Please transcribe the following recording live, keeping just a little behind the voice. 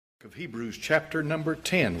Of Hebrews chapter number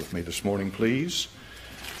 10 with me this morning, please.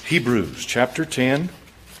 Hebrews chapter 10.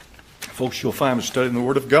 Folks, you'll find us studying the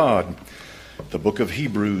Word of God. The book of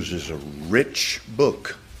Hebrews is a rich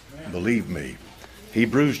book, believe me.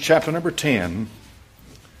 Hebrews chapter number 10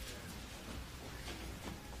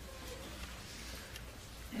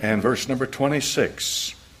 and verse number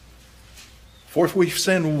 26. For if we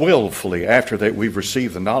sin willfully after that we've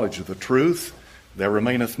received the knowledge of the truth, there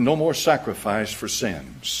remaineth no more sacrifice for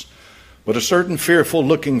sins, but a certain fearful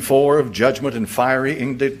looking for of judgment and fiery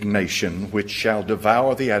indignation, which shall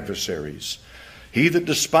devour the adversaries. He that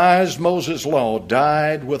despised Moses' law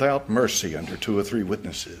died without mercy under 2 or 3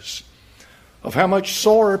 witnesses. Of how much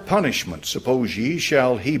sorer punishment, suppose ye,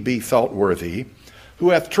 shall he be thought worthy, who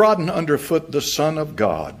hath trodden under foot the Son of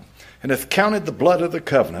God, and hath counted the blood of the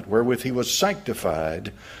covenant wherewith he was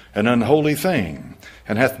sanctified an unholy thing,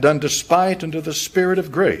 and hath done despite unto the Spirit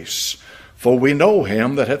of grace? For we know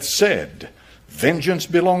him that hath said, Vengeance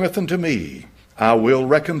belongeth unto me, I will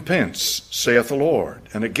recompense, saith the Lord.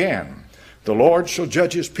 And again, the Lord shall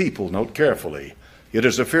judge his people. Note carefully, it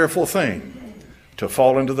is a fearful thing to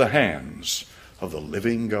fall into the hands of the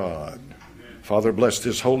living God. Father, bless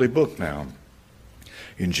this holy book now.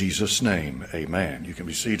 In Jesus' name, amen. You can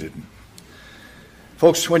be seated.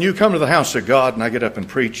 Folks, when you come to the house of God and I get up and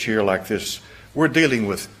preach here like this, we're dealing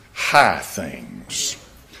with high things.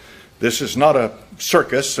 This is not a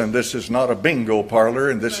circus, and this is not a bingo parlor,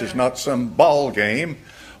 and this is not some ball game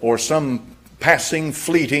or some passing,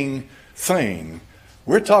 fleeting thing.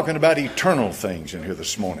 We're talking about eternal things in here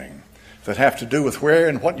this morning that have to do with where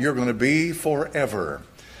and what you're going to be forever.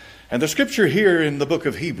 And the scripture here in the book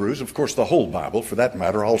of Hebrews, of course the whole Bible for that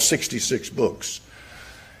matter, all 66 books,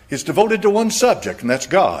 is devoted to one subject, and that's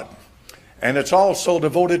God. And it's also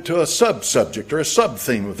devoted to a sub-subject or a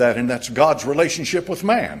sub-theme of that, and that's God's relationship with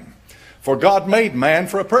man. For God made man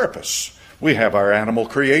for a purpose. We have our animal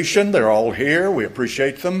creation. They're all here. We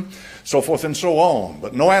appreciate them, so forth and so on.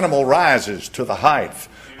 But no animal rises to the height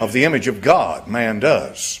of the image of God. Man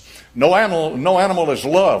does. No animal is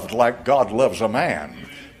loved like God loves a man.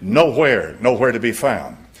 Nowhere to be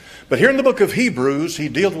found. But here in the book of Hebrews, he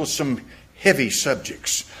deals with some heavy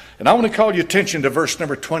subjects. And I want to call your attention to verse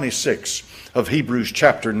number 26 of Hebrews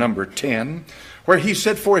chapter number 10, where he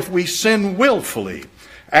said, For if we sin willfully,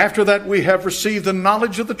 after that we have received the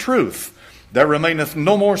knowledge of the truth, there remaineth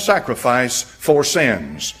no more sacrifice for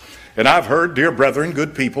sins. And I've heard, dear brethren,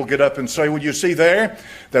 good people get up and say, well, you see there,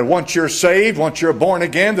 that once you're saved, once you're born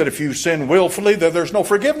again, that if you sin willfully, that there's no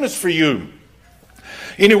forgiveness for you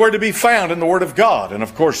anywhere to be found in the Word of God. And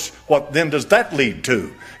of course, what then does that lead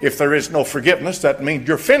to? If there is no forgiveness, that means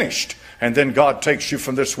you're finished. And then God takes you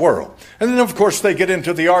from this world. And then, of course, they get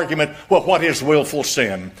into the argument, well, what is willful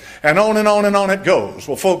sin? And on and on and on it goes.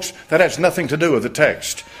 Well, folks, that has nothing to do with the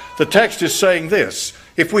text. The text is saying this: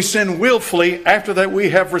 if we sin willfully, after that we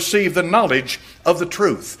have received the knowledge of the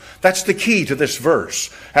truth. That's the key to this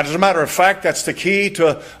verse. And as a matter of fact, that's the key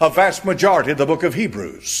to a vast majority of the book of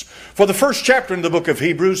Hebrews. For the first chapter in the book of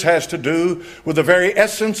Hebrews has to do with the very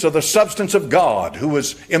essence of the substance of God, who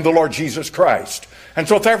is in the Lord Jesus Christ. And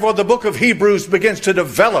so therefore the book of Hebrews begins to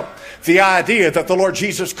develop the idea that the Lord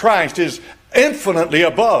Jesus Christ is infinitely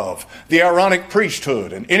above the Aaronic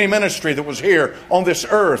priesthood and any ministry that was here on this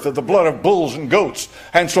earth of the blood of bulls and goats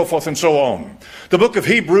and so forth and so on. The book of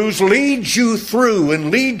Hebrews leads you through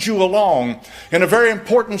and leads you along in a very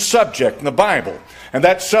important subject in the Bible. And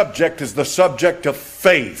that subject is the subject of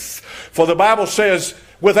faith. For the Bible says,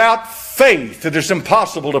 without faith it is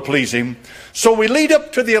impossible to please him. So we lead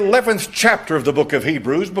up to the 11th chapter of the book of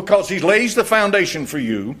Hebrews because he lays the foundation for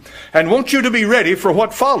you and wants you to be ready for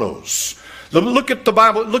what follows. Look at the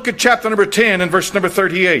Bible, look at chapter number 10 and verse number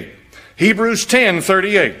 38. Hebrews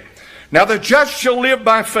 10:38. Now the just shall live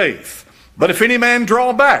by faith, but if any man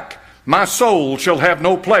draw back, my soul shall have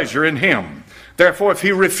no pleasure in him. Therefore if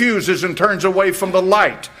he refuses and turns away from the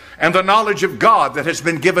light and the knowledge of God that has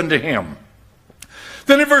been given to him.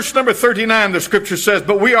 Then in verse number 39 the scripture says,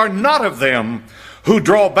 But we are not of them who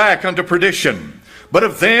draw back unto perdition, but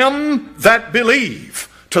of them that believe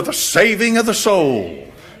to the saving of the soul.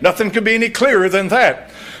 Nothing can be any clearer than that.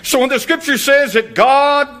 So when the scripture says that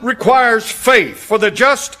God requires faith, for the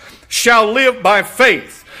just shall live by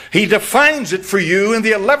faith, he defines it for you in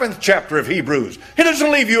the 11th chapter of Hebrews. He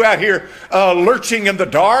doesn't leave you out here lurching in the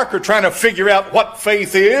dark or trying to figure out what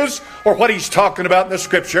faith is or what he's talking about in the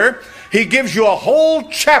scripture. He gives you a whole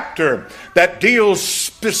chapter that deals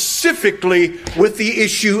specifically with the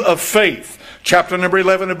issue of faith. Chapter number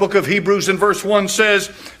 11 of the book of Hebrews in verse 1 says,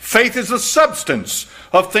 Faith is the substance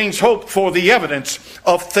of things hoped for, the evidence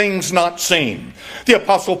of things not seen. The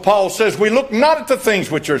Apostle Paul says, we look not at the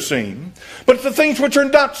things which are seen, but at the things which are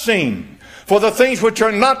not seen. For the things which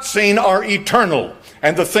are not seen are eternal,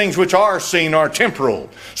 and the things which are seen are temporal.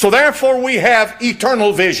 So therefore we have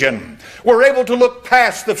eternal vision. We're able to look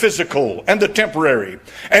past the physical and the temporary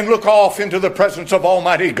and look off into the presence of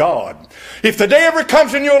Almighty God. If the day ever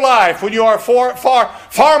comes in your life when you are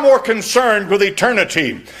far more concerned with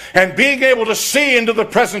eternity and being able to see into the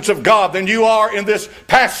presence of God than you are in this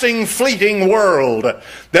passing, fleeting world,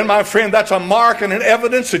 then, my friend, that's a mark and an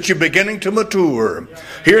evidence that you're beginning to mature.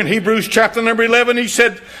 Here in Hebrews chapter number 11, he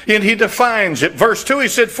said, and he defines it. Verse 2, he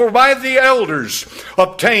said, for by the elders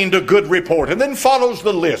obtained a good report. And then follows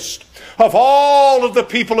the list of all of the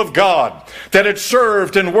people of God that had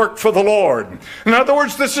served and worked for the Lord. In other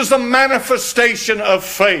words, this is a manifestation of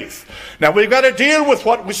faith. Now, we've got to deal with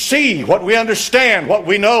what we see, what we understand, what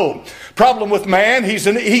we know. Problem with man, he's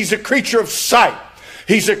a creature of sight.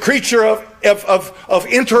 He's a creature of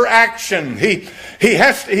interaction.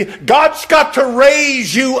 God's got to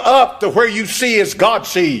raise you up to where you see as God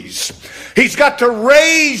sees. He's got to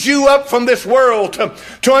raise you up from this world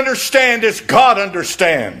to understand as God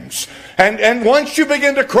understands. And once you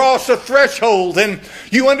begin to cross a threshold, then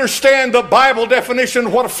you understand the Bible definition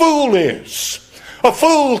of what a fool is. A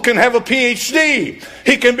fool can have a PhD.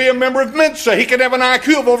 He can be a member of Mensa. He can have an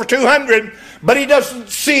IQ of over 200, but he doesn't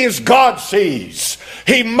see as God sees.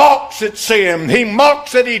 He mocks at sin. He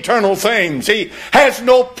mocks at eternal things. He has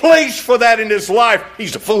no place for that in his life.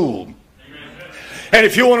 He's a fool. And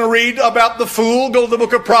if you want to read about the fool, go to the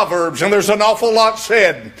book of Proverbs. And there's an awful lot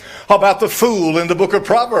said about the fool in the book of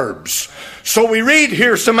Proverbs. So we read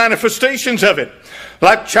here some manifestations of it.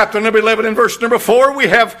 Like chapter number 11 and verse number 4, we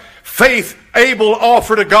have faith. Abel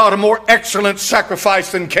offered to God a more excellent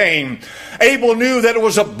sacrifice than Cain. Abel knew that it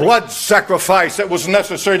was a blood sacrifice that was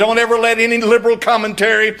necessary. Don't ever let any liberal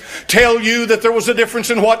commentary tell you that there was a difference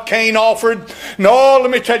in what Cain offered. No,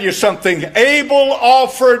 let me tell you something. Abel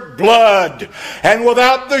offered blood. And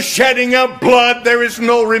without the shedding of blood, there is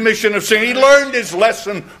no remission of sin. He learned his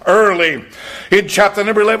lesson early. In chapter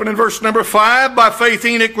number 11 and verse number 5, by faith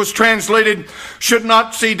Enoch was translated, should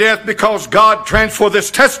not see death because God for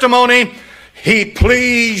this testimony. He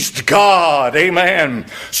pleased God. Amen.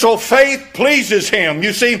 So faith pleases him.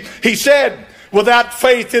 You see, he said, without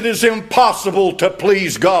faith it is impossible to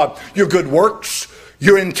please God. Your good works,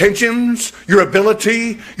 your intentions, your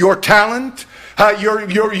ability, your talent, your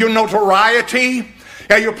notoriety,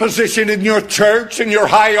 your position in your church and your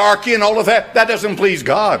hierarchy and all of that, that doesn't please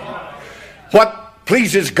God. What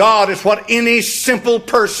pleases God is what any simple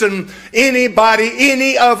person, anybody,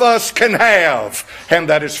 any of us can have, and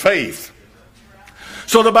that is faith.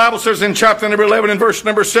 So the Bible says in chapter number 11 and verse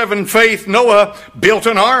number 7, faith, Noah built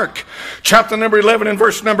an ark. Chapter number 11 and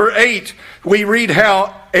verse number 8, we read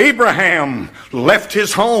how Abraham left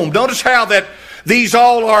his home. Notice how that these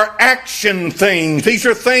all are action things. These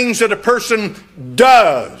are things that a person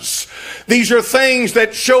does. These are things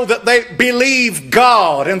that show that they believe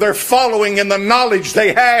God and they're following in the knowledge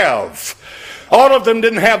they have. All of them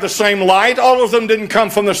didn't have the same light. All of them didn't come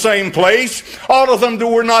from the same place. All of them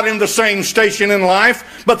were not in the same station in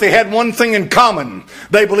life. But they had one thing in common.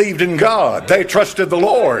 They believed in God. They trusted the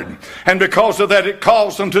Lord. And because of that, it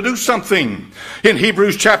caused them to do something. In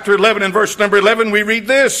Hebrews chapter 11 and verse number 11, we read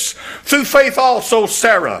this. Through faith also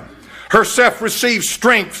Sarah herself received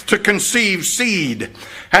strength to conceive seed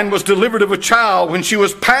and was delivered of a child when she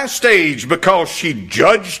was past age because she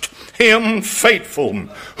judged him faithful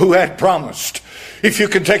who had promised. If you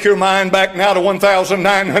can take your mind back now to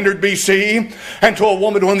 1900 BC and to a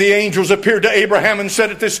woman when the angels appeared to Abraham and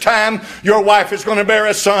said, at this time your wife is going to bear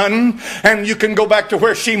a son, and you can go back to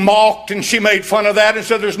where she mocked and she made fun of that and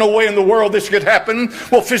said there's no way in the world this could happen.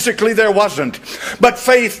 Well, physically there wasn't. But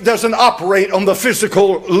faith doesn't operate on the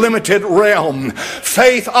physical limited realm.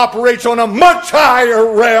 Faith operates on a much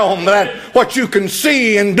higher realm than what you can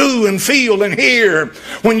see and do and feel and hear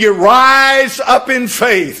when you rise up in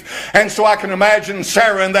faith. And so I can imagine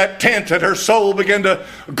Sarah in that tent, and her soul began to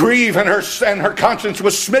grieve, and her conscience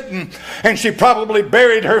was smitten, and she probably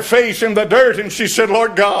buried her face in the dirt, and she said,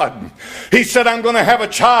 Lord God, he said I'm going to have a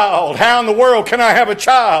child. How in the world can I have a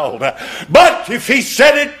child? But if he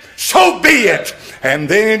said it, so be it. And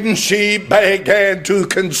then she began to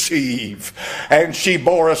conceive, and she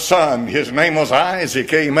bore a son. His name was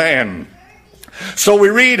Isaac. Amen. So we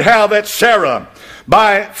read how that Sarah,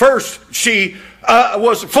 first she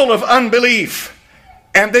was full of unbelief,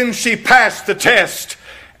 and then she passed the test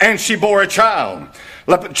and she bore a child.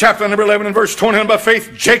 Chapter number 11 and verse 20, by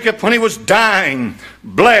faith Jacob, when he was dying,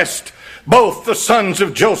 blessed both the sons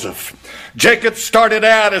of Joseph. Jacob started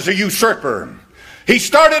out as a usurper. He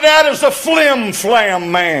started out as a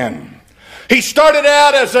flim-flam man. He started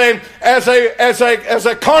out as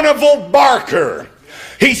a carnival barker.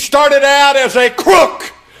 He started out as a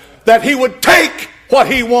crook that he would take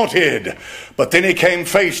what he wanted. But then he came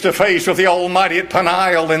face to face with the Almighty at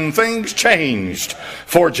Peniel, and things changed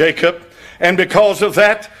for Jacob. And because of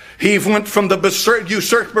that, he went from the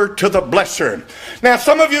usurper to the blesser. Now,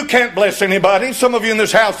 some of you can't bless anybody. Some of you in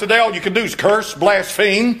this house today, all you can do is curse,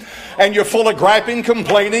 blaspheme, and you're full of griping,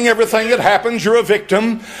 complaining. Everything that happens, you're a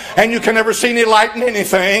victim, and you can never see any light in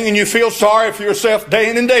anything, and you feel sorry for yourself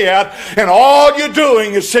day in and day out, and all you're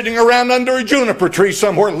doing is sitting around under a juniper tree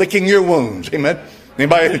somewhere licking your wounds. Amen?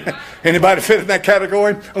 Anybody fit in that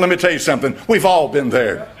category? Well, let me tell you something. We've all been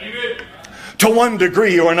there. Amen. To one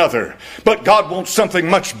degree or another. But God wants something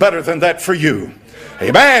much better than that for you.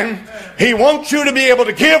 Amen. He wants you to be able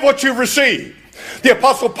to give what you've received. The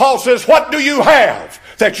Apostle Paul says, what do you have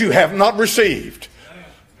that you have not received?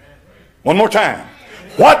 One more time.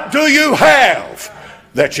 What do you have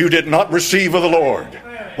that you did not receive of the Lord?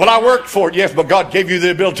 Well, I worked for it, yes, but God gave you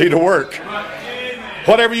the ability to work.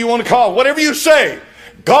 Whatever you want to call it, whatever you say.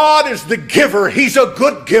 God is the giver. He's a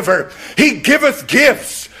good giver. He giveth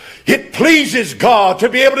gifts. It pleases God to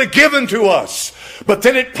be able to give unto us. But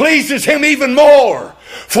then it pleases Him even more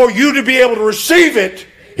for you to be able to receive it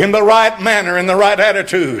in the right manner, in the right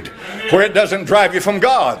attitude, where it doesn't drive you from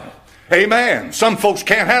God. Amen. Some folks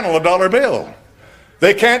can't handle a dollar bill.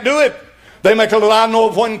 They can't do it. They make a little, I know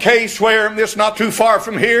of one case where it's not too far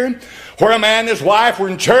from here, where a man and his wife were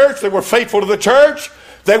in church. They were faithful to the church.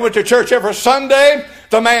 They went to church every Sunday.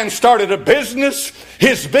 The man started a business.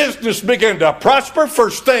 His business began to prosper.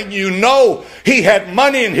 First thing you know, he had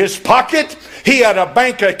money in his pocket. He had a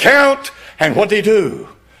bank account. And what did he do?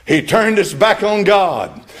 He turned his back on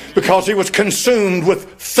God because he was consumed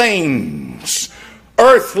with things,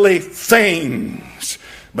 earthly things.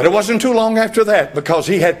 But it wasn't too long after that, because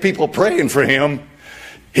he had people praying for him.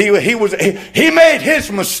 He made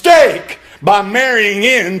his mistake by marrying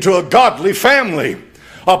into a godly family.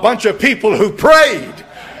 A bunch of people who prayed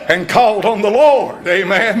and called on the Lord.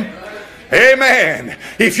 Amen. Amen.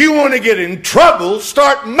 If you want to get in trouble,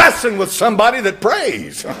 start messing with somebody that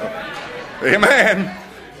prays. Amen.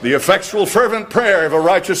 The effectual fervent prayer of a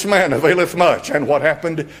righteous man availeth much. And what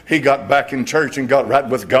happened? He got back in church and got right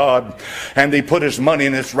with God. And he put his money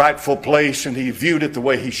in its rightful place, and he viewed it the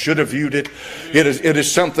way he should have viewed it.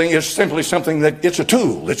 It's simply something that, it's a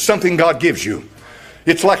tool. It's something God gives you.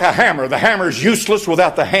 It's like a hammer. The hammer is useless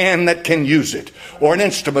without the hand that can use it, or an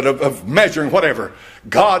instrument of measuring whatever.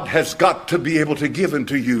 God has got to be able to give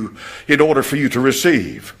unto you in order for you to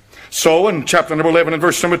receive. So in chapter number 11 and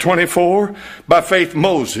verse number 24, by faith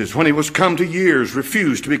Moses, when he was come to years,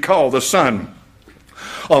 refused to be called the son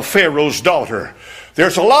of Pharaoh's daughter.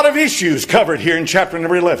 There's a lot of issues covered here in chapter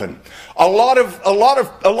number 11. A lot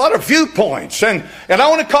of viewpoints. And I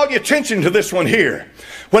want to call your attention to this one here.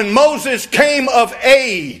 When Moses came of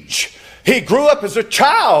age, he grew up as a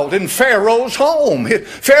child in Pharaoh's home.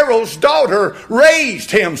 Pharaoh's daughter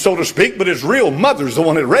raised him, so to speak, but his real mother's the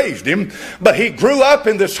one that raised him. But he grew up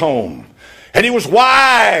in this home. And he was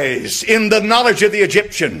wise in the knowledge of the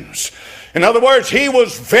Egyptians. In other words, he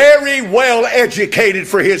was very well educated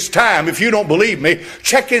for his time. If you don't believe me,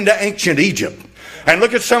 check into ancient Egypt and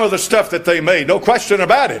look at some of the stuff that they made. No question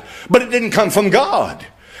about it. But it didn't come from God.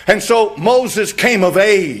 And so Moses came of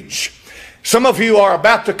age. Some of you are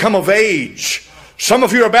about to come of age. Some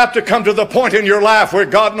of you are about to come to the point in your life where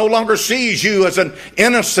God no longer sees you as an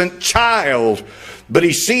innocent child, but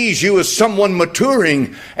He sees you as someone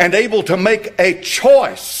maturing and able to make a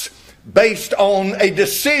choice based on a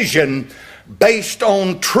decision, based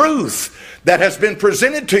on truth that has been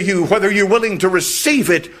presented to you, whether you're willing to receive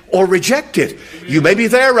it or reject it. You may be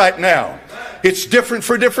there right now. It's different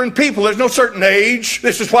for different people. There's no certain age.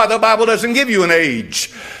 This is why the Bible doesn't give you an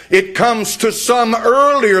age. It comes to some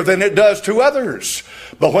earlier than it does to others.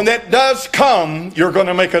 But when that does come, you're going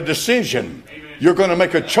to make a decision. You're going to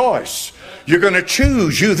make a choice. You're going to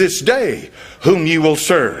choose you this day whom you will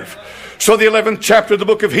serve. So the 11th chapter of the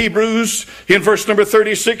book of Hebrews, in verse number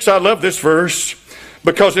 36, I love this verse,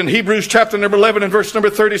 because in Hebrews chapter number 11 and verse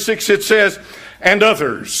number 36 it says, and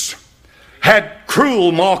others had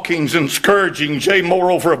cruel mockings and scourgings, yea,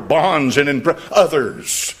 moreover of bonds and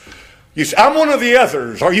others. You see, I'm one of the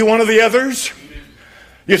others. Are you one of the others?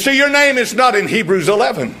 You see, your name is not in Hebrews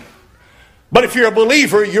 11. But if you're a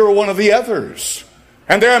believer, you're one of the others.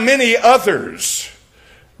 And there are many others.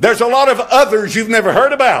 There's a lot of others you've never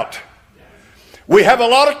heard about. We have a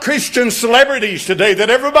lot of Christian celebrities today that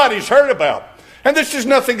everybody's heard about. And this is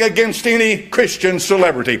nothing against any Christian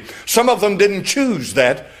celebrity. Some of them didn't choose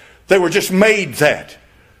that. They were just made that.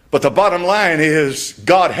 But the bottom line is,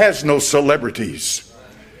 God has no celebrities.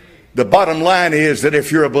 The bottom line is that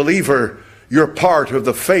if you're a believer, you're part of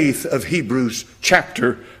the faith of Hebrews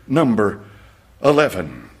chapter number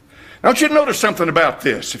 11. I want you to notice something about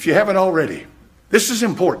this, if you haven't already. This is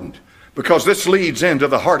important, because this leads into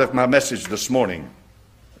the heart of my message this morning.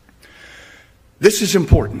 This is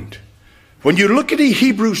important. When you look at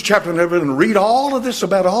Hebrews chapter 11 and read all of this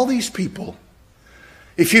about all these people,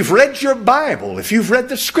 if you've read your Bible, if you've read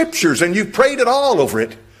the Scriptures and you've prayed it all over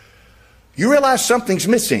it, you realize something's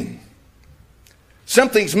missing.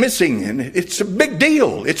 Something's missing, and it's a big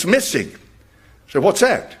deal. It's missing. So what's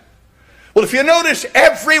that? Well, if you notice,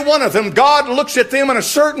 every one of them, God looks at them in a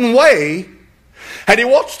certain way, and He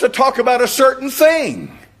wants to talk about a certain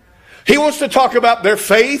thing. He wants to talk about their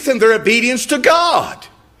faith and their obedience to God.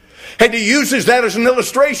 And He uses that as an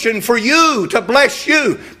illustration for you, to bless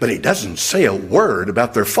you. But He doesn't say a word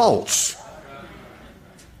about their faults.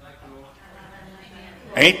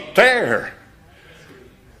 Ain't there?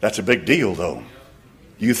 That's a big deal, though.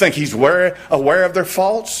 You think He's aware of their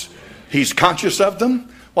faults? He's conscious of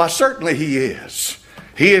them? Why, certainly He is.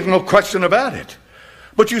 He has no question about it.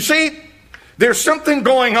 But you see, there's something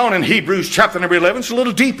going on in Hebrews chapter number 11. It's a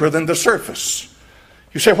little deeper than the surface.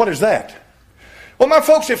 You say, what is that? Well, my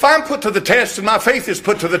folks, if I'm put to the test and my faith is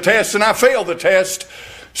put to the test and I fail the test,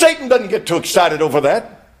 Satan doesn't get too excited over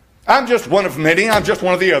that. I'm just one of many. I'm just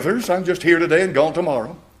one of the others. I'm just here today and gone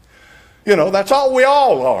tomorrow. You know, that's all we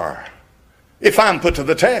all are, if I'm put to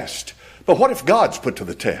the test. But what if God's put to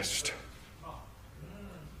the test?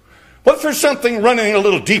 What if there's something running a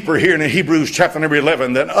little deeper here in Hebrews chapter number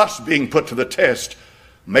 11 than us being put to the test?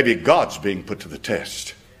 Maybe God's being put to the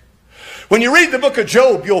test. When you read the book of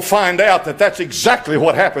Job, you'll find out that that's exactly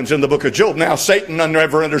what happens in the book of Job. Now, Satan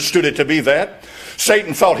never understood it to be that.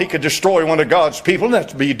 Satan thought he could destroy one of God's people, and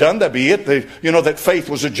that's to be done, that'd be it. That faith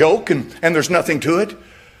was a joke, and there's nothing to it.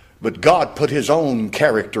 But God put His own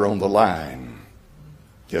character on the line.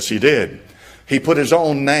 Yes, He did. He put His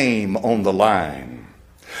own name on the line.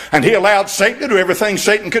 And He allowed Satan to do everything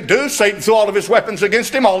Satan could do. Satan threw all of his weapons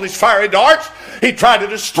against him, all these fiery darts. He tried to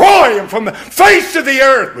destroy him from the face of the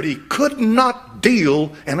earth. But he could not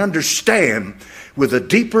deal and understand with a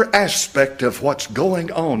deeper aspect of what's going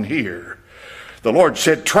on here. The Lord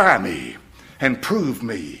said, try me and prove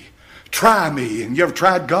me. Try me. And you ever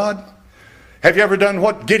tried God? Have you ever done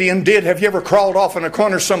what Gideon did? Have you ever crawled off in a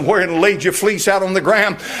corner somewhere and laid your fleece out on the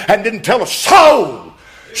ground and didn't tell a soul?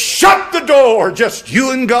 Shut the door, just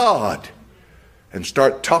you and God, and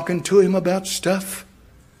start talking to Him about stuff?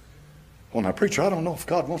 Well, now, preacher, I don't know if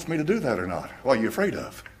God wants me to do that or not. What are you afraid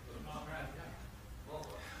of?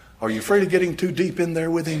 Are you afraid of getting too deep in there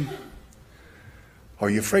with Him? Are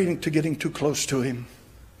you afraid of getting too close to Him?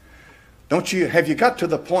 Have you got to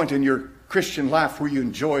the point in your Christian life where you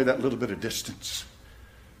enjoy that little bit of distance?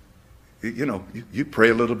 You pray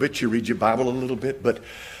a little bit, you read your Bible a little bit,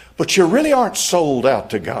 but you really aren't sold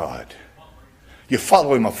out to God. You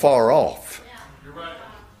follow Him afar off.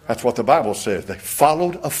 That's what the Bible says. They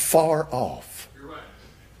followed afar off.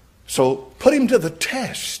 So put Him to the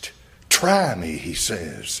test. Try me, He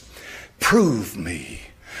says. Prove me.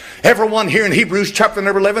 Everyone here in Hebrews chapter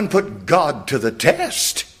number 11 put God to the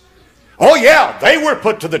test. Oh yeah, they were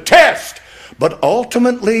put to the test. But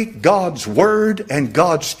ultimately, God's Word and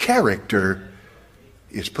God's character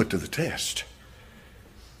is put to the test.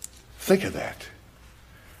 Think of that.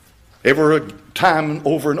 Every time,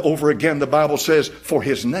 over and over again, the Bible says, for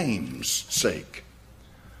His name's sake.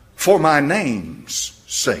 For my name's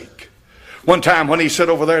sake. One time when He said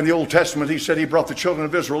over there in the Old Testament, He said He brought the children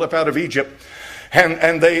of Israel up out of Egypt.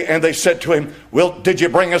 And they said to Him, well, did you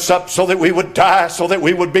bring us up so that we would die, so that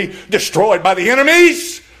we would be destroyed by the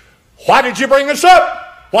enemies? Why did you bring us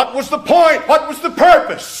up? What was the point? What was the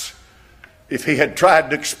purpose? If He had tried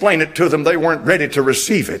to explain it to them, they weren't ready to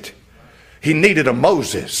receive it. He needed a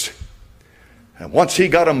Moses. And once He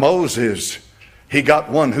got a Moses, He got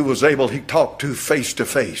one who was able, He talked to face to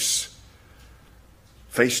face.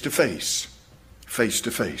 Face to face. Face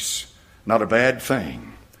to face. Not a bad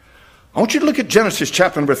thing. I want you to look at Genesis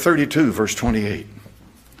chapter number 32, verse 28.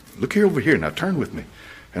 Look here over here. Now turn with me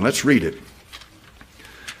and let's read it.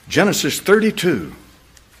 Genesis 32,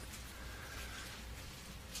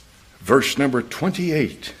 verse number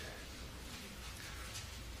 28.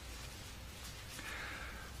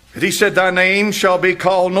 And He said, thy name shall be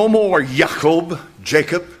called no more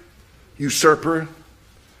Jacob, usurper,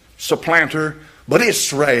 supplanter, but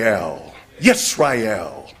Israel,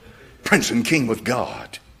 Yisrael, prince and king with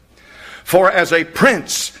God. For as a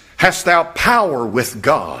prince hast thou power with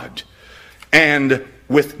God, and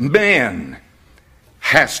with men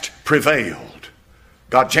hast prevailed.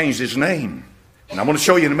 God changed his name. And I'm going to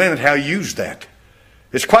show you in a minute how he used that.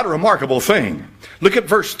 It's quite a remarkable thing. Look at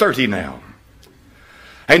verse 30 now.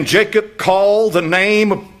 And Jacob called the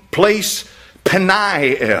name of place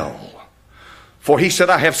Peniel. For he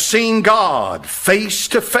said, I have seen God face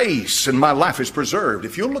to face, and my life is preserved.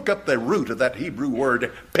 If you look up the root of that Hebrew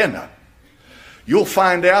word, pena, you'll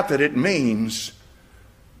find out that it means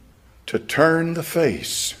to turn the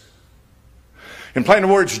face. In plain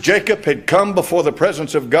words, Jacob had come before the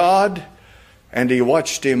presence of God, and he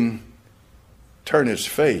watched him turn his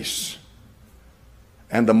face.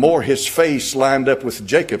 And the more his face lined up with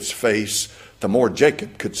Jacob's face, the more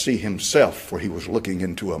Jacob could see himself, for he was looking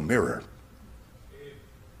into a mirror.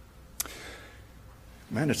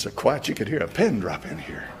 Man, it's so quiet you could hear a pin drop in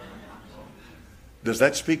here. Does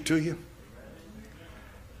that speak to you?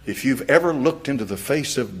 If you've ever looked into the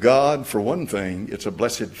face of God, for one thing, it's a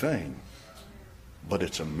blessed thing. But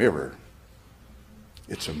it's a mirror.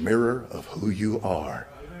 It's a mirror of who you are,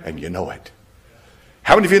 and you know it.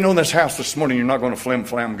 How many of you know in this house this morning you're not going to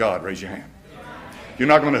flim-flam God? Raise your hand. You're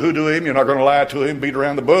not going to hoodoo him. You're not going to lie to him, beat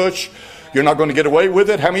around the bush. You're not going to get away with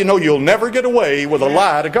it. How many of you know you'll never get away with a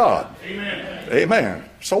lie to God? Amen. Amen.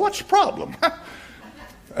 So what's the problem?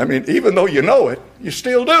 I mean, even though you know it, you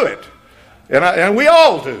still do it. And we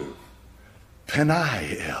all do.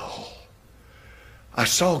 Peniel. I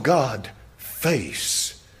saw God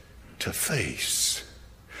face to face.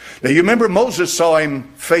 Now you remember Moses saw him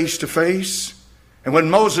face to face? And when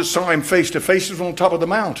Moses saw him face to face, he was on top of the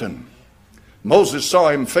mountain. Moses saw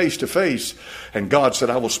him face to face, and God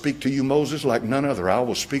said, I will speak to you, Moses, like none other. I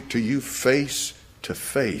will speak to you face to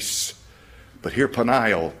face. But here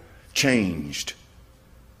Peniel changed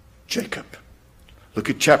Jacob.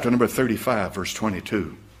 Look at chapter number 35, verse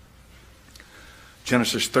 22.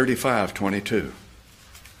 Genesis 35, 22.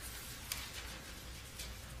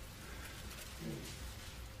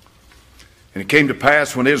 And it came to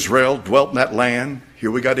pass when Israel dwelt in that land,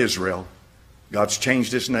 here we got Israel. God's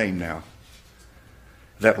changed his name now.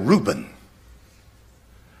 That Reuben.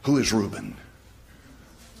 Who is Reuben?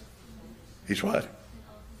 He's what?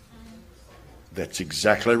 That's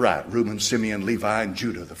exactly right. Reuben, Simeon, Levi, and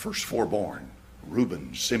Judah, the first four born.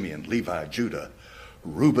 Reuben, Simeon, Levi, Judah.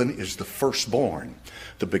 Reuben is the firstborn,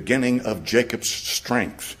 the beginning of Jacob's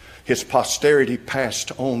strength. His posterity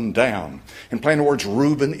passed on down. In plain words,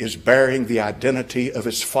 Reuben is bearing the identity of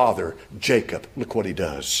his father, Jacob. Look what he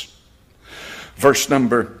does. Verse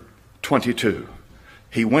number 22.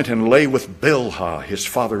 He went and lay with Bilhah, his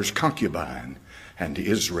father's concubine, and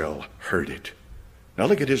Israel heard it. Now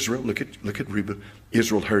look at Israel. Look at Reuben.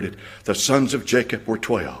 Israel heard it. The sons of Jacob were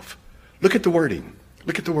 12. Look at the wording.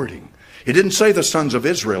 Look at the wording. It didn't say the sons of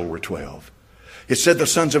Israel were 12. It said the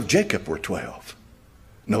sons of Jacob were 12.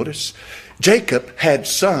 Notice, Jacob had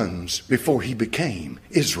sons before he became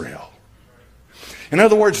Israel. In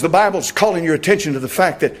other words, the Bible's calling your attention to the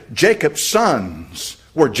fact that Jacob's sons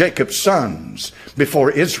were Jacob's sons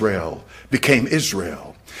before Israel became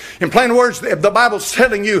Israel. In plain words, the Bible's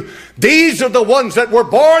telling you, these are the ones that were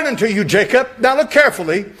born unto you, Jacob. Now look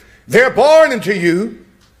carefully. They're born unto you,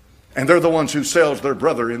 and they're the ones who sells their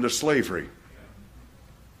brother into slavery.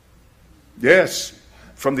 Yes,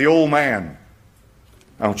 from the old man.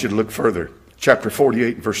 I want you to look further. Chapter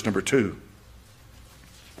 48, verse number 2.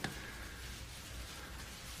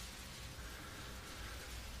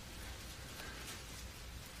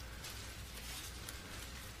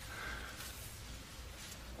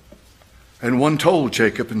 And one told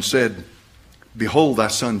Jacob and said, Behold, thy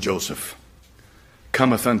son Joseph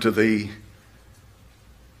cometh unto thee.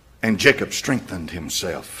 And Jacob strengthened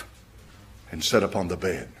himself and sat upon the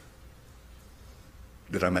bed.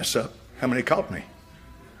 Did I mess up? How many caught me?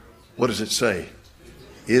 What does it say?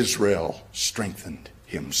 Israel strengthened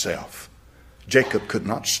himself. Jacob could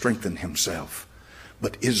not strengthen himself,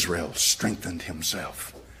 but Israel strengthened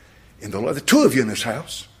himself. In the Lord, the two of you in this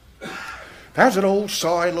house. There's an old,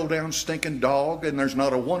 sorry, low-down, stinking dog, and there's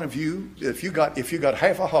not a one of you, if you got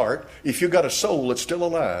half a heart, if you got a soul that's still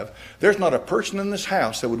alive, there's not a person in this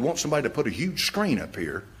house that would want somebody to put a huge screen up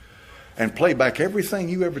here and play back everything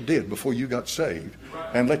you ever did before you got saved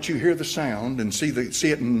and let you hear the sound and see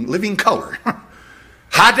it in living color.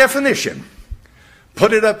 High definition.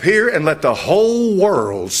 Put it up here and let the whole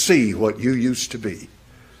world see what you used to be.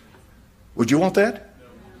 Would you want that?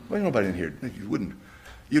 Well, ain't nobody in here. You wouldn't.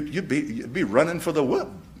 You'd be running for the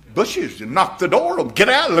bushes and knock the door. Get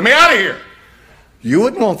out. Let me out of here. You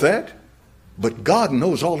wouldn't want that. But God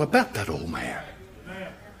knows all about that old man.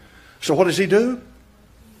 So what does he do?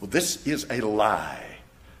 Well, this is a lie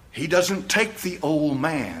He doesn't take the old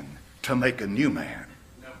man to make a new man.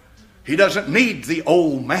 He doesn't need the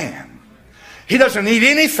old man. He doesn't need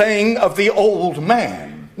anything of the old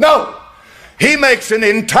man. No. He makes an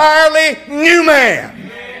entirely new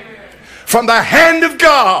man from the hand of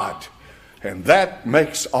God. And that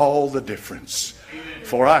makes all the difference.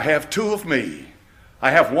 For I have two of me. I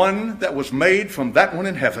have one that was made from that one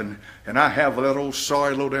in heaven, and I have that old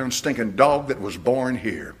sorry low down stinking dog that was born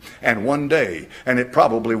here. And one day, and it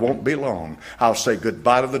probably won't be long, I'll say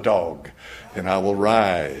goodbye to the dog, and I will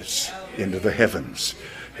rise into the heavens,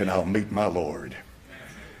 and I'll meet my Lord.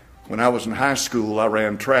 When I was in high school, I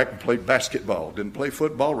ran track and played basketball. Didn't play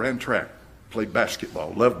football, ran track. Played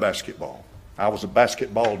basketball, loved basketball. I was a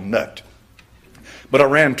basketball nut. But I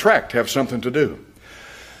ran track to have something to do.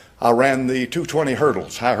 I ran the 220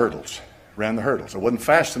 hurdles, high hurdles. Ran the hurdles. I wasn't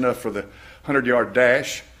fast enough for the 100-yard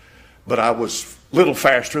dash, but I was a little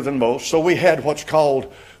faster than most. So we had what's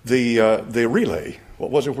called the relay.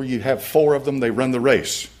 What was it where you have four of them? They run the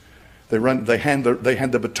race. They hand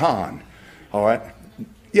the baton. All right.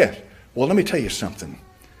 Yes. Well, let me tell you something.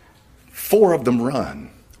 Four of them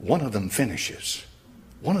run. One of them finishes.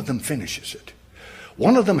 One of them finishes it.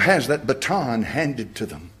 One of them has that baton handed to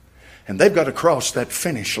them. And they've got to cross that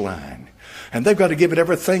finish line. And they've got to give it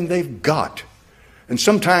everything they've got. And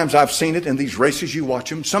sometimes I've seen it in these races, you watch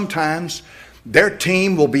them. Sometimes their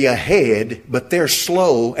team will be ahead, but they're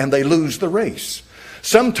slow and they lose the race.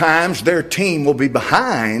 Sometimes their team will be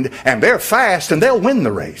behind and they're fast and they'll win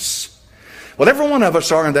the race. Well, every one of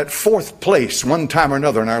us are in that fourth place one time or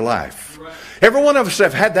another in our life. Every one of us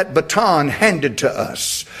have had that baton handed to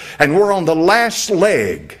us. And we're on the last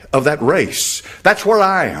leg of that race. That's where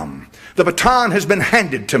I am. The baton has been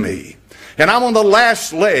handed to me. And I'm on the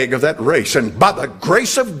last leg of that race. And by the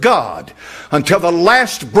grace of God, until the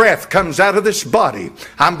last breath comes out of this body,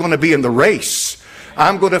 I'm going to be in the race.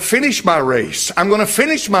 I'm going to finish my race. I'm going to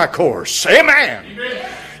finish my course. Amen.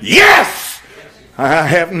 Amen. Yes! I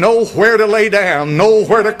have nowhere to lay down,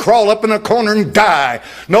 nowhere to crawl up in a corner and die,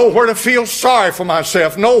 nowhere to feel sorry for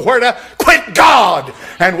myself, nowhere to quit God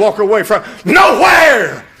and walk away from.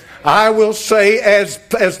 Nowhere! I will say, as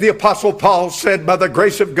the Apostle Paul said, by the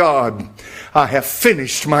grace of God, I have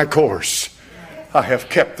finished my course. I have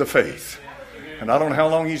kept the faith. And I don't know how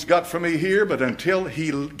long he's got for me here, but until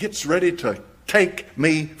he gets ready to take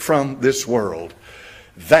me from this world,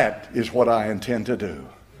 that is what I intend to do.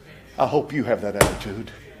 I hope you have that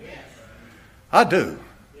attitude. I do.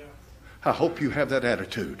 I hope you have that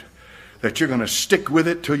attitude, that you're going to stick with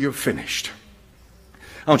it till you're finished.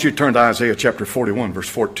 I want you to turn to Isaiah chapter 41, verse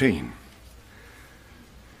 14.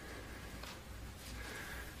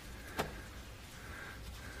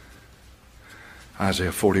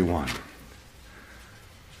 Isaiah 41,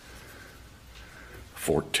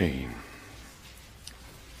 14.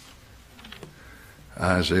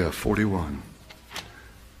 Isaiah 41,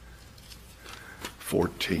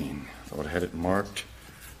 14. I thought I had it marked.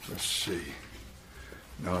 Let's see.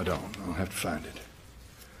 No, I don't. I'll have to find it.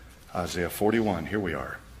 Isaiah 41. Here we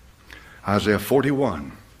are. Isaiah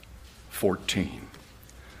 41, 14.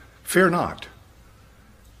 Fear not,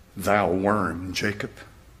 thou worm Jacob,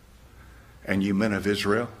 and ye men of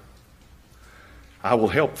Israel. I will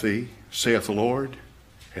help thee, saith the Lord,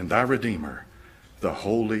 and thy Redeemer, the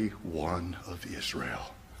Holy One of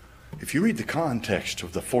Israel. If you read the context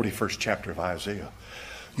of the 41st chapter of Isaiah,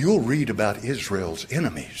 you'll read about Israel's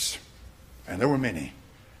enemies. And there were many.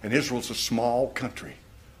 And Israel's a small country,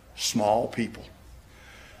 small people.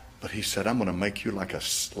 But he said, I'm going to make you like a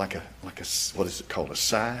what is it called, a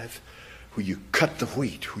scythe, where you cut the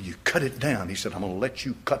wheat, where you cut it down. He said, I'm going to let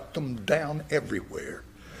you cut them down everywhere.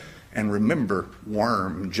 And remember,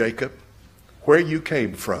 worm Jacob, where you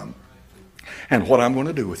came from, and what I'm going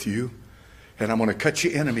to do with you. And I'm going to cut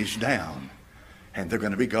your enemies down, and they're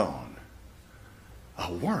going to be gone.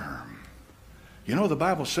 A worm. You know, the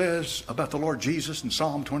Bible says about the Lord Jesus in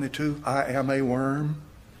Psalm 22, I am a worm.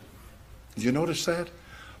 Did you notice that?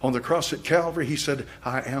 On the cross at Calvary, he said,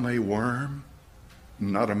 I am a worm,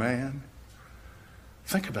 not a man.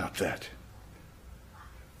 Think about that.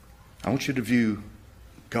 I want you to view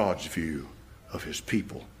God's view of his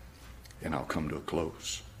people, and I'll come to a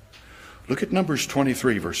close. Look at Numbers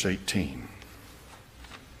 23, verse 18.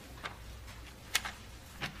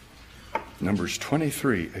 Numbers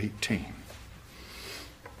 23, 18.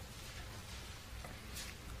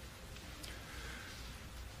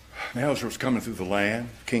 Now as was coming through the land,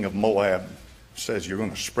 king of Moab says, you're going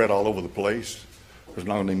to spread all over the place. There's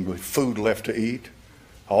not going to be food left to eat.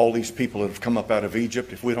 All these people that have come up out of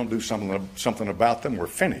Egypt, if we don't do something about them, we're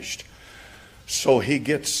finished. So he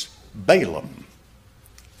gets Balaam,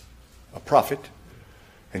 a prophet,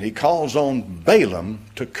 And he calls on Balaam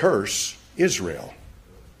to curse Israel.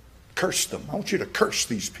 Curse them. I want you to curse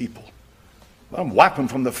these people. I'm wipe them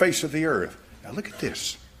from the face of the earth. Now look at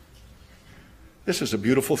this. This is a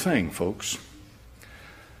beautiful thing, folks.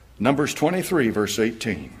 Numbers 23, verse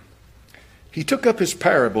 18. He took up his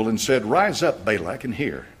parable and said, Rise up, Balak, and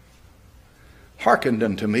hear. Hearken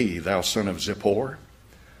unto me, thou son of Zippor.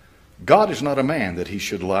 God is not a man that he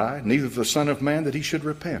should lie, neither the son of man that he should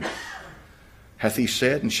repent. Hath he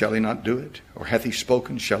said, and shall he not do it? Or hath he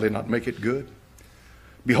spoken, shall he not make it good?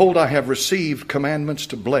 Behold, I have received commandments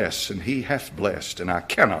to bless, and he hath blessed, and I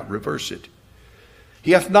cannot reverse it.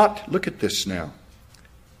 He hath not, look at this now,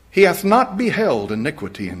 he hath not beheld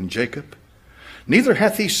iniquity in Jacob, neither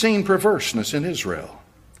hath he seen perverseness in Israel.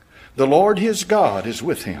 The Lord his God is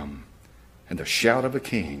with him, and the shout of a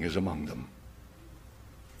king is among them.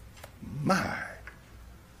 My.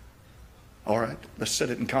 All right, let's set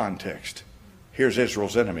it in context. Here's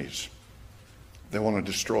Israel's enemies. They want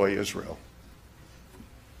to destroy Israel.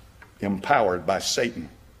 Empowered by Satan.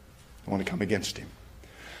 They want to come against him.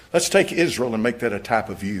 Let's take Israel and make that a type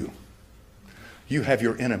of you. You have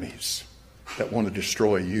your enemies that want to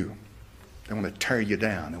destroy you. They want to tear you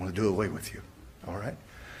down. They want to do away with you. All right?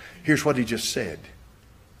 Here's what he just said.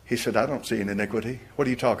 He said, I don't see an iniquity. What are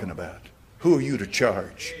you talking about? Who are you to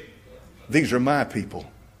charge? These are my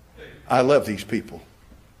people. I love these people.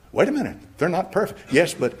 Wait a minute. They're not perfect.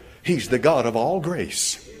 Yes, but he's the God of all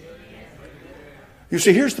grace. You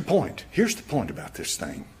see, here's the point. Here's the point about this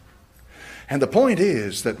thing. And the point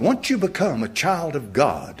is that once you become a child of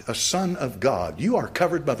God, a son of God, you are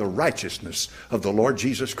covered by the righteousness of the Lord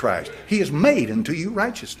Jesus Christ. He has made unto you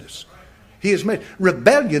righteousness. He has made.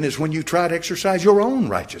 Rebellion is when you try to exercise your own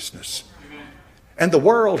righteousness. And the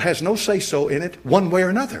world has no say-so in it one way or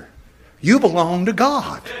another. You belong to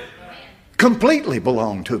God. Completely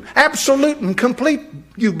belong to Him. Absolute and complete,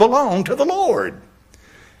 you belong to the Lord.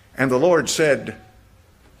 And the Lord said,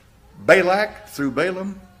 Balak, through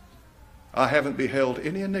Balaam, I haven't beheld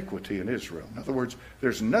any iniquity in Israel. In other words,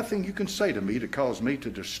 there's nothing you can say to me to cause me to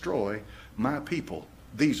destroy my people.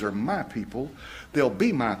 These are my people. They'll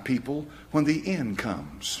be my people when the end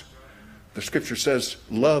comes. The scripture says,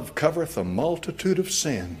 love covereth a multitude of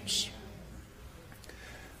sins.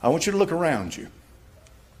 I want you to look around you.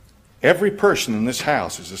 Every person in this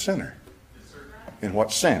house is a sinner. In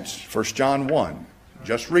what sense? 1 John 1.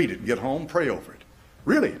 Just read it. Get home, pray over it.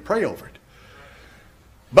 Really, pray over it.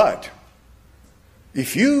 But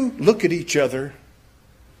if you look at each other,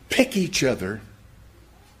 pick each other,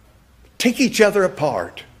 take each other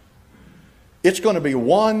apart, it's going to be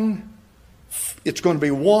one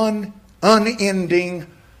unending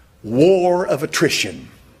war of attrition.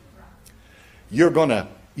 You're going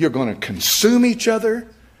to consume each other.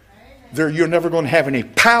 You're never going to have any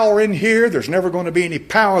power in here. There's never going to be any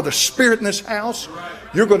power of the Spirit in this house.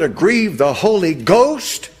 You're going to grieve the Holy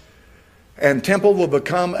Ghost. And Temple will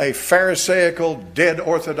become a Pharisaical, dead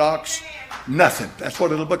Orthodox nothing. That's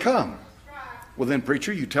what it'll become. Well then,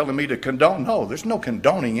 preacher, you telling me to condone? No, there's no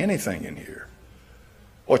condoning anything in here.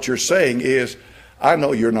 What you're saying is, I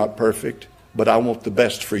know you're not perfect, but I want the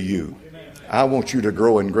best for you. I want you to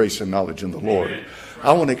grow in grace and knowledge in the Lord.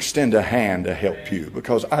 I want to extend a hand to help you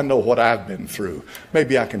because I know what I've been through.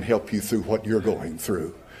 Maybe I can help you through what you're going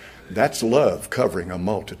through. That's love covering a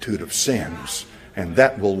multitude of sins. And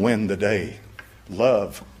that will win the day.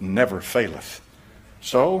 Love never faileth.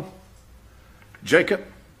 So, Jacob,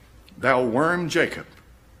 thou worm Jacob.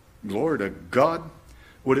 Glory to God.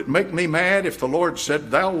 Would it make me mad if the Lord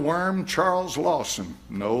said, thou worm Charles Lawson?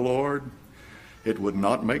 No, Lord. It would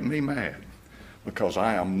not make me mad because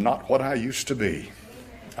I am not what I used to be.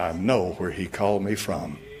 I know where He called me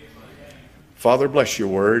from. Father, bless your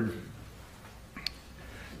word.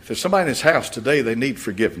 If there's somebody in this house today, they need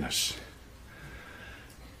forgiveness.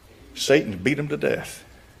 Satan beat them to death.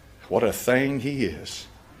 What a thing he is.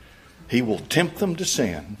 He will tempt them to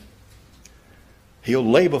sin. He'll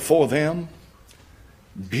lay before them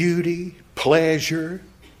beauty, pleasure,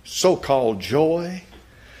 so-called joy.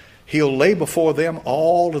 He'll lay before them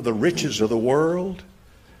all of the riches of the world.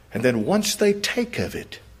 And then once they take of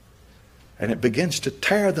it, and it begins to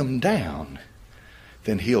tear them down,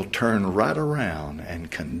 then he'll turn right around and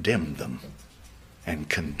condemn them, and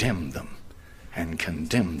condemn them, and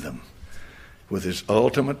condemn them. With his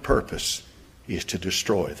ultimate purpose is to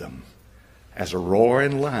destroy them. As a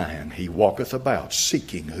roaring lion, he walketh about,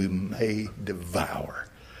 seeking whom may devour.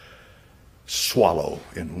 Swallow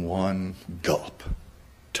in one gulp.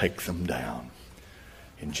 Take them down.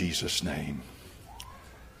 In Jesus' name.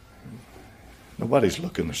 Nobody's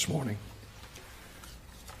looking this morning.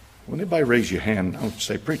 Will anybody raise your hand? I want to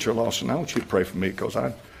say, Preacher Lawson, I want you to pray for me because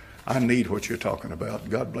I need what you're talking about.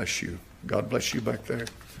 God bless you. God bless you back there.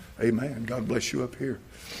 Amen. God bless you up here.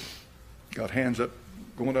 Got hands up,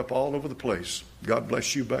 going up all over the place. God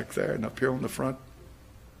bless you back there and up here on the front.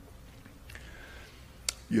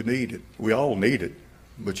 You need it. We all need it.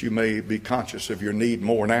 But you may be conscious of your need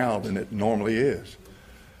more now than it normally is.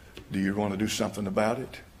 Do you want to do something about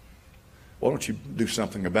it? Why don't you do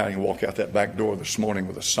something about it and walk out that back door this morning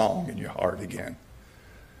with a song in your heart again?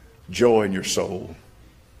 Joy in your soul.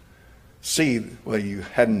 See what you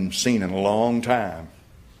hadn't seen in a long time.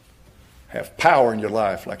 Have power in your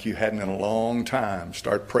life like you hadn't in a long time.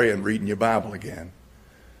 Start praying, reading your Bible again.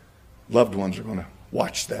 Loved ones are going to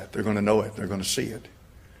watch that. They're going to know it. They're going to see it.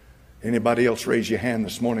 Anybody else raise your hand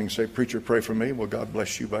this morning and say, Preacher, pray for me? Well, God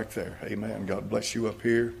bless you back there. Amen. God bless you up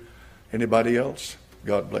here. Anybody else?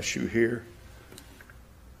 God bless you here.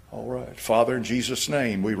 All right. Father, in Jesus'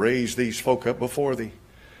 name, we raise these folk up before thee.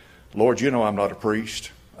 Lord, you know I'm not a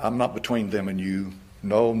priest. I'm not between them and you.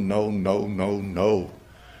 No, no, no, no, no.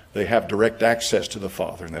 They have direct access to the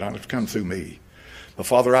Father, and they don't have to come through me. But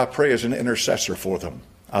Father, I pray as an intercessor for them.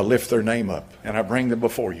 I lift their name up, and I bring them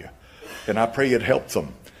before you. And I pray you'd help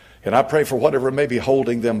them. And I pray for whatever may be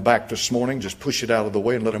holding them back this morning, just push it out of the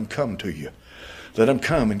way and let them come to you. Let them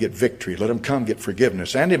come and get victory. Let them come get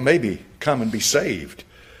forgiveness. And it maybe come and be saved.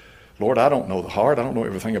 Lord, I don't know the heart. I don't know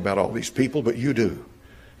everything about all these people, but you do.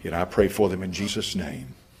 And I pray for them in Jesus'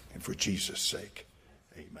 name and for Jesus' sake.